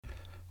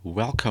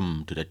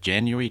Welcome to the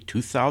January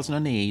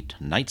 2008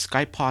 Night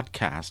Sky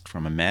podcast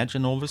from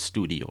Imaginova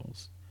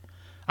Studios.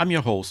 I'm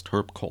your host,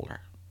 Herb Koller.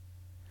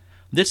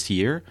 This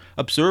year,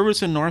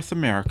 observers in North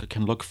America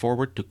can look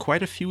forward to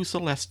quite a few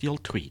celestial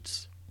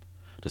treats.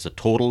 There's a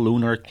total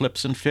lunar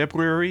eclipse in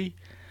February,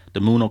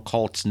 the moon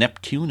occults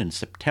Neptune in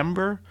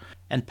September,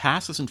 and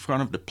passes in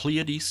front of the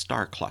Pleiades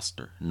star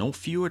cluster no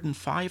fewer than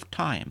 5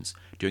 times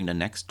during the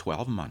next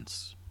 12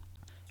 months.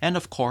 And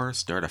of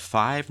course, there are the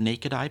 5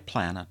 naked-eye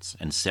planets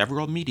and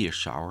several meteor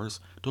showers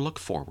to look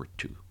forward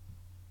to.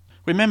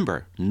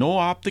 Remember, no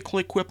optical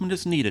equipment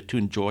is needed to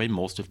enjoy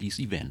most of these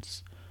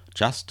events,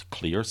 just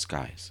clear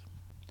skies.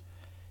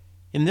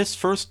 In this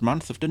first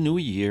month of the new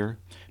year,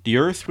 the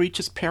Earth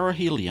reaches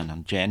perihelion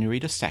on January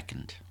the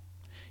 2nd.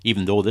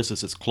 Even though this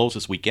is as close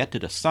as we get to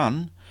the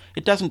Sun,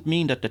 it doesn't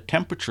mean that the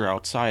temperature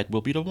outside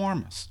will be the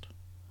warmest.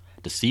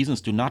 The seasons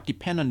do not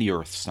depend on the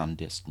Earth-Sun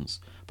distance,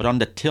 but on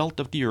the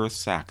tilt of the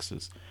Earth's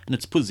axis and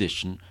its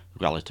position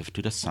relative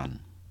to the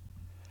Sun.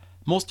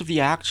 Most of the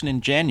action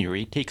in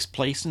January takes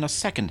place in the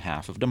second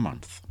half of the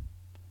month.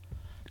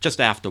 Just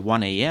after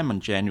 1 a.m. on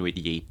January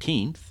the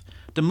 18th,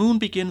 the Moon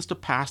begins to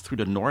pass through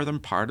the northern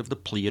part of the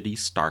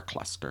Pleiades star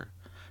cluster,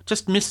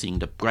 just missing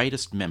the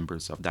brightest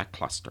members of that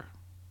cluster.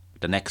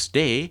 The next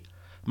day,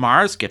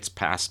 Mars gets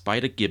passed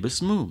by the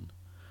gibbous Moon.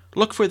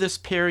 Look for this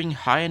pairing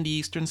high in the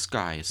eastern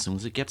sky as soon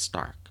as it gets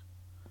dark.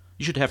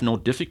 You should have no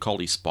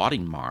difficulty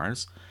spotting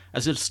Mars,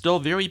 as it is still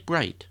very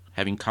bright,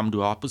 having come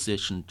to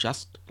opposition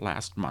just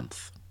last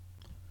month.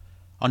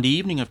 On the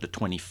evening of the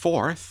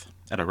 24th,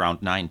 at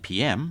around 9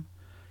 p.m.,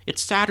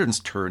 it's Saturn's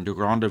turn to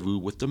rendezvous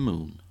with the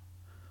Moon.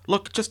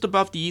 Look just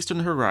above the eastern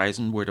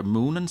horizon where the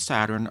Moon and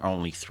Saturn are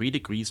only 3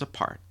 degrees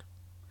apart.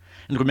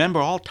 And remember,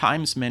 all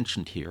times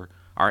mentioned here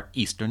are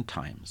Eastern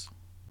times.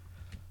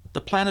 The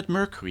planet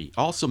Mercury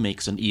also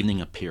makes an evening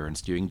appearance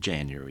during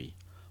January,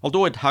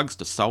 although it hugs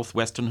the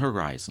southwestern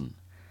horizon,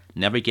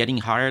 never getting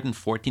higher than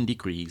 14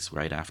 degrees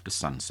right after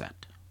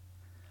sunset.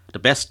 The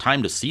best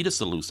time to see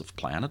this elusive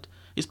planet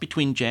is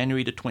between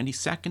January the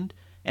 22nd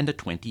and the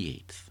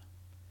 28th.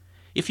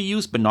 If you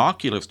use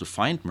binoculars to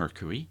find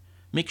Mercury,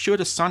 make sure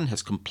the sun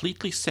has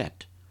completely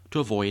set to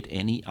avoid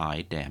any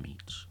eye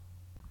damage.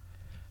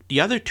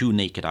 The other 2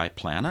 naked-eye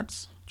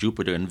planets,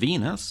 Jupiter and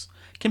Venus,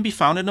 can be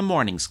found in the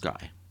morning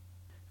sky.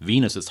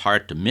 Venus is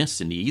hard to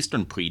miss in the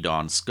eastern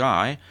pre-dawn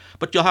sky,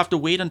 but you'll have to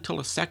wait until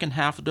the second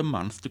half of the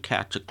month to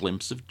catch a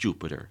glimpse of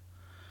Jupiter,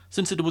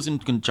 since it was in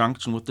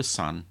conjunction with the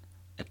Sun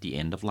at the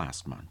end of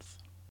last month.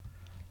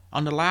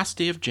 On the last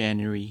day of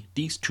January,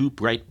 these 2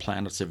 bright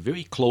planets are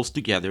very close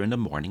together in the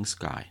morning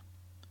sky.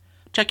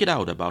 Check it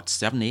out about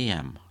 7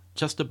 a.m.,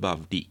 just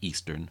above the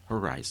eastern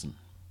horizon.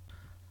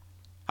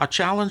 Our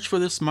challenge for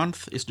this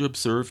month is to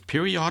observe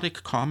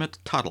periodic comet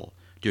Tuttle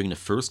during the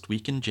first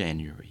week in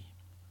January.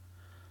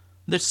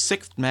 This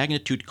 6th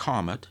magnitude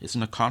comet is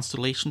in the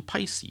constellation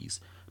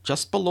Pisces,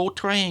 just below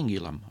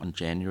Triangulum on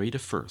January the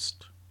 1st.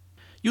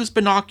 Use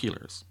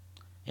binoculars,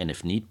 and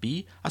if need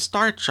be, a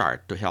star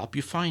chart to help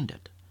you find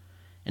it.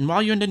 And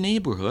while you're in the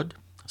neighborhood,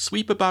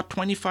 sweep about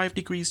 25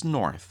 degrees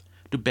north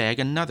to bag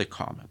another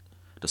comet,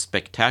 the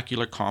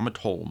spectacular Comet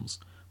Holmes,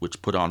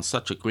 which put on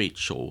such a great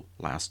show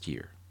last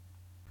year.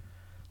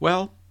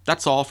 Well,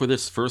 that's all for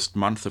this first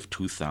month of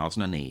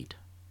 2008.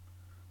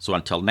 So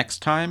until next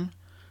time,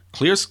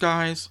 clear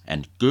skies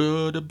and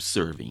good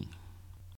observing.